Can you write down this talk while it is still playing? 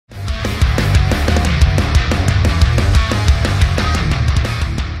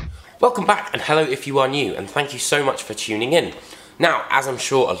Welcome back, and hello if you are new, and thank you so much for tuning in. Now, as I'm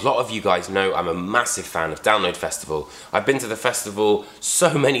sure a lot of you guys know, I'm a massive fan of Download Festival. I've been to the festival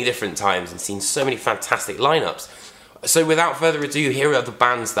so many different times and seen so many fantastic lineups. So without further ado, here are the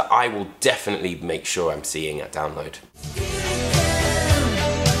bands that I will definitely make sure I'm seeing at Download.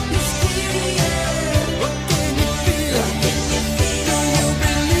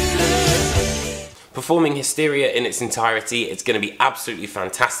 Performing Hysteria in its entirety, it's going to be absolutely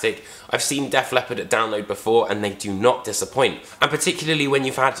fantastic. I've seen Def Leppard at Download before and they do not disappoint. And particularly when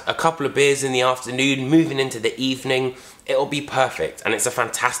you've had a couple of beers in the afternoon, moving into the evening, it'll be perfect, and it's a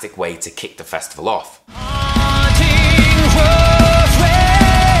fantastic way to kick the festival off.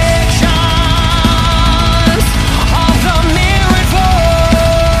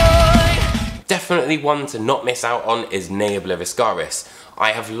 Definitely one to not miss out on is Nea Obliviscaris.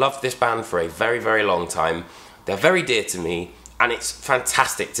 I have loved this band for a very, very long time. They're very dear to me, and it's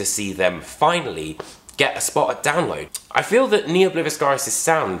fantastic to see them finally get a spot at Download. I feel that Nea Obliviscaris'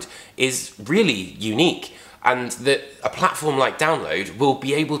 sound is really unique, and that a platform like Download will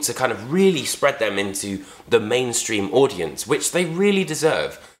be able to kind of really spread them into the mainstream audience, which they really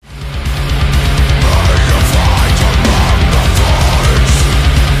deserve.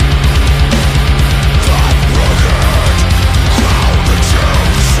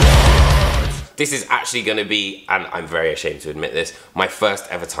 This is actually going to be, and I'm very ashamed to admit this, my first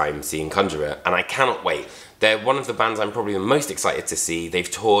ever time seeing Conjurer, and I cannot wait. They're one of the bands I'm probably the most excited to see. They've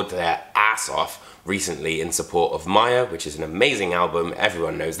toured their ass off recently in support of Maya, which is an amazing album,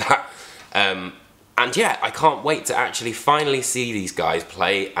 everyone knows that. And yeah, I can't wait to actually finally see these guys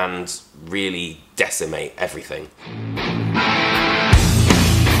play and really decimate everything.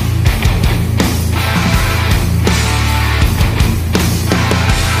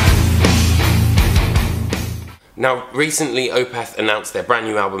 Now, recently Opeth announced their brand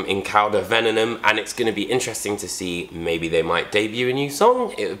new album Incauda Venenum, and it's going to be interesting to see. Maybe they might debut a new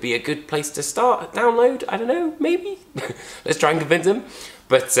song. It would be a good place to start at Download. I don't know, maybe? Let's try and convince them.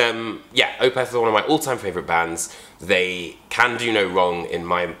 But yeah, Opeth are one of my all-time favourite bands. They can do no wrong in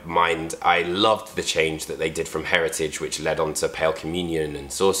my mind. I loved the change that they did from Heritage, which led on to Pale Communion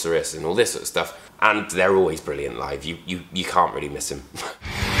and Sorceress and all this sort of stuff. And they're always brilliant live. You can't really miss them.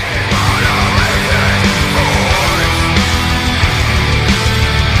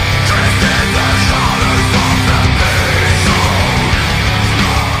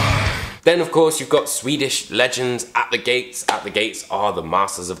 Then, of course, you've got Swedish legends At the Gates. At the Gates are the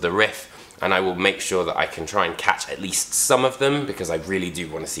masters of the riff, and I will make sure that I can try and catch at least some of them, because I really do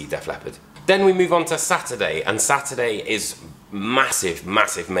want to see Def Leppard. Then we move on to Saturday, and Saturday is massive,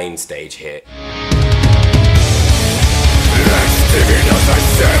 massive main stage here.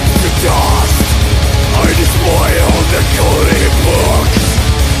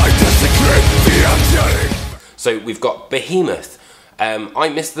 So we've got Behemoth. I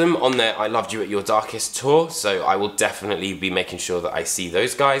missed them on their I Loved You at Your Darkest tour, so I will definitely be making sure that I see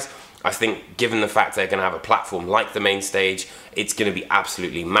those guys. I think given the fact they're going to have a platform like the main stage, it's going to be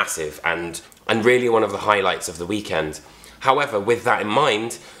absolutely massive and really one of the highlights of the weekend. However, with that in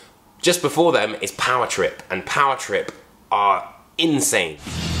mind, just before them is Power Trip, and Power Trip are insane.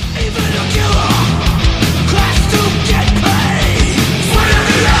 Even a killer, class to get paid.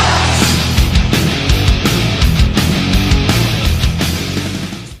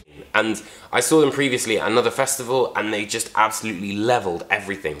 And I saw them previously at another festival, and they just absolutely leveled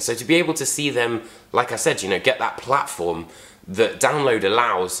everything. So to be able to see them, like I said, you know, get that platform that Download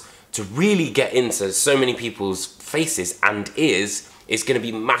allows to really get into so many people's faces and ears is going to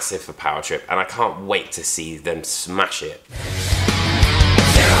be massive for Power Trip, and I can't wait to see them smash it.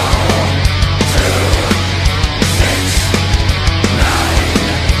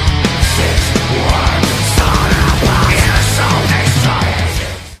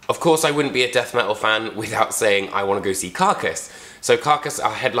 Of course, I wouldn't be a death metal fan without saying I want to go see Carcass. So Carcass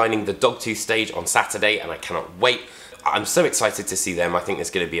are headlining the Dogtooth stage on Saturday, and I cannot wait. I'm so excited to see them. I think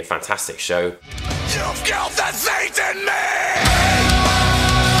it's going to be a fantastic show. You've killed the saint in me!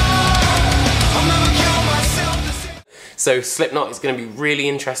 So Slipknot is going to be really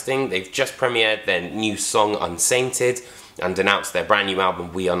interesting. They've just premiered their new song Unsainted and announced their brand new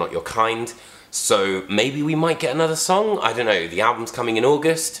album We Are Not Your Kind. So maybe we might get another song. I don't know. The album's coming in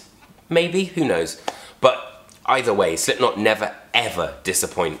August. Maybe. Who knows? But either way, Slipknot never ever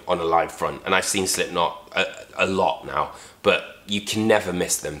disappoint on a live front. And I've seen Slipknot a lot now. But you can never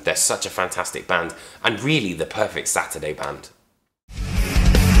miss them. They're such a fantastic band. And really the perfect Saturday band.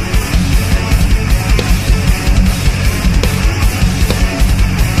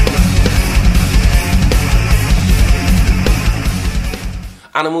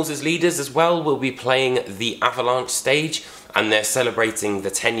 Animals as Leaders as well will be playing the Avalanche stage, and they're celebrating the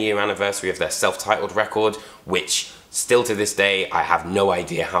 10-year anniversary of their self-titled record, which still to this day I have no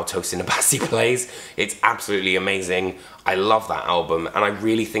idea how Tosin Abasi plays. It's absolutely amazing. I love that album, and I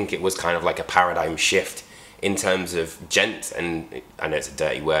really think it was kind of like a paradigm shift in terms of djent, and I know it's a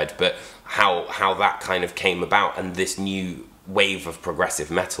dirty word, but how that kind of came about, and this new wave of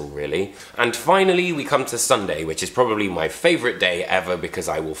progressive metal, really. And finally we come to Sunday, which is probably my favourite day ever, because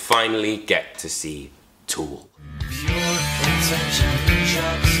I will finally get to see Tool. Pure intention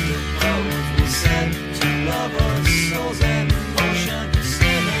juxtaposed will send to lovers, souls and emotion,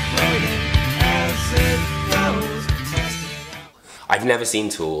 celebrating as it goes. I've never seen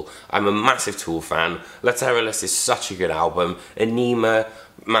Tool. I'm a massive Tool fan. Lateralus is such a good album. Enema,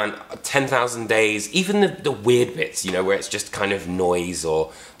 man, 10,000 Days, even the weird bits, you know, where it's just kind of noise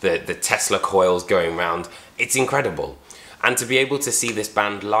or the Tesla coils going round. It's incredible. And to be able to see this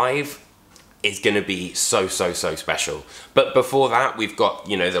band live is going to be so special. But before that, we've got,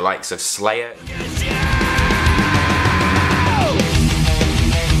 you know, the likes of Slayer.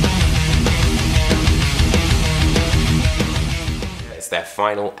 Their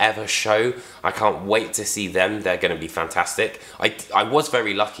final ever show. I can't wait to see them. They're going to be fantastic. I was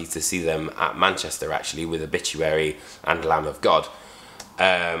very lucky to see them at Manchester, actually, with Obituary and Lamb of God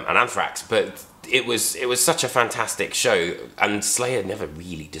and Anthrax, but it was such a fantastic show, and Slayer never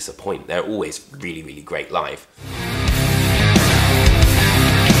really disappoint. They're always really great live.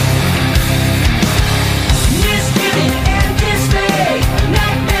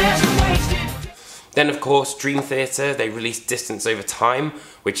 Then, of course, Dream Theater, they released Distance Over Time,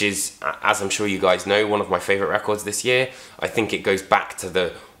 which is, as I'm sure you guys know, one of my favourite records this year. I think it goes back to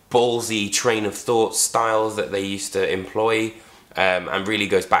the ballsy train of thought styles that they used to employ, and really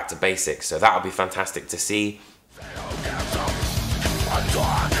goes back to basics, so that'll be fantastic to see.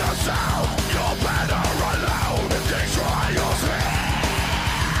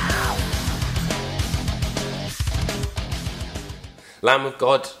 Lamb of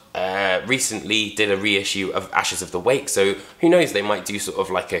God recently did a reissue of Ashes of the Wake, so who knows, they might do sort of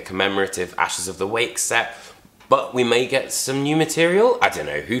like a commemorative Ashes of the Wake set, but we may get some new material. I don't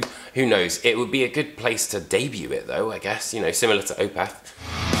know, who knows. It would be a good place to debut it though, I guess, you know, similar to Opeth.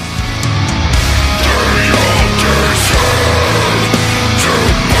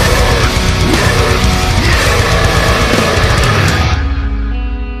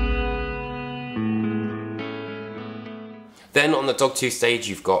 Then on the Dogtooth stage,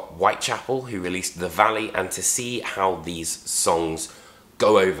 you've got Whitechapel, who released The Valley, and to see how these songs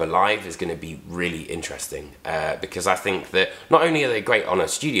go over live is going to be really interesting, because I think that not only are they great on a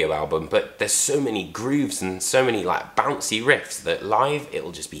studio album, but there's so many grooves and so many like bouncy riffs that live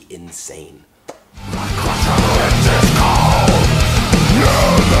it'll just be insane.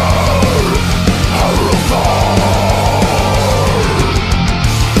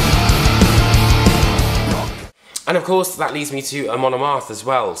 And of course, that leads me to Amon Amarth as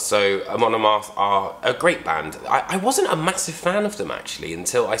well. So Amon Amarth are a great band. I wasn't a massive fan of them actually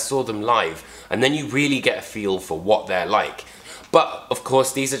until I saw them live, and then you really get a feel for what they're like. But of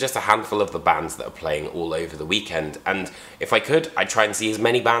course, these are just a handful of the bands that are playing all over the weekend, and if I could, I'd try and see as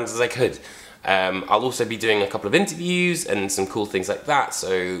many bands as I could. I'll also be doing a couple of interviews and some cool things like that,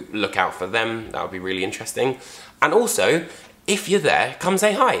 so look out for them. That would be really interesting. And also, if you're there, come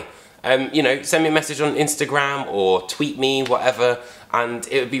say hi. You know, send me a message on Instagram or tweet me, whatever, and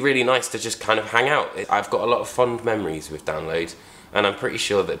it would be really nice to just kind of hang out. I've got a lot of fond memories with Download, and I'm pretty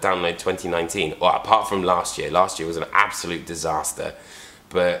sure that Download 2019, or apart from last year was an absolute disaster,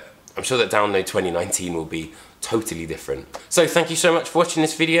 but I'm sure that Download 2019 will be totally different. So thank you so much for watching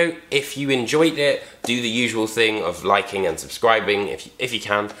this video. If you enjoyed it, do the usual thing of liking and subscribing if you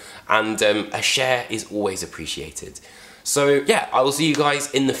can, and a share is always appreciated. So yeah, I will see you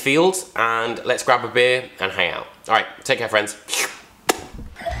guys in the field, and let's grab a beer and hang out. Alright, take care friends.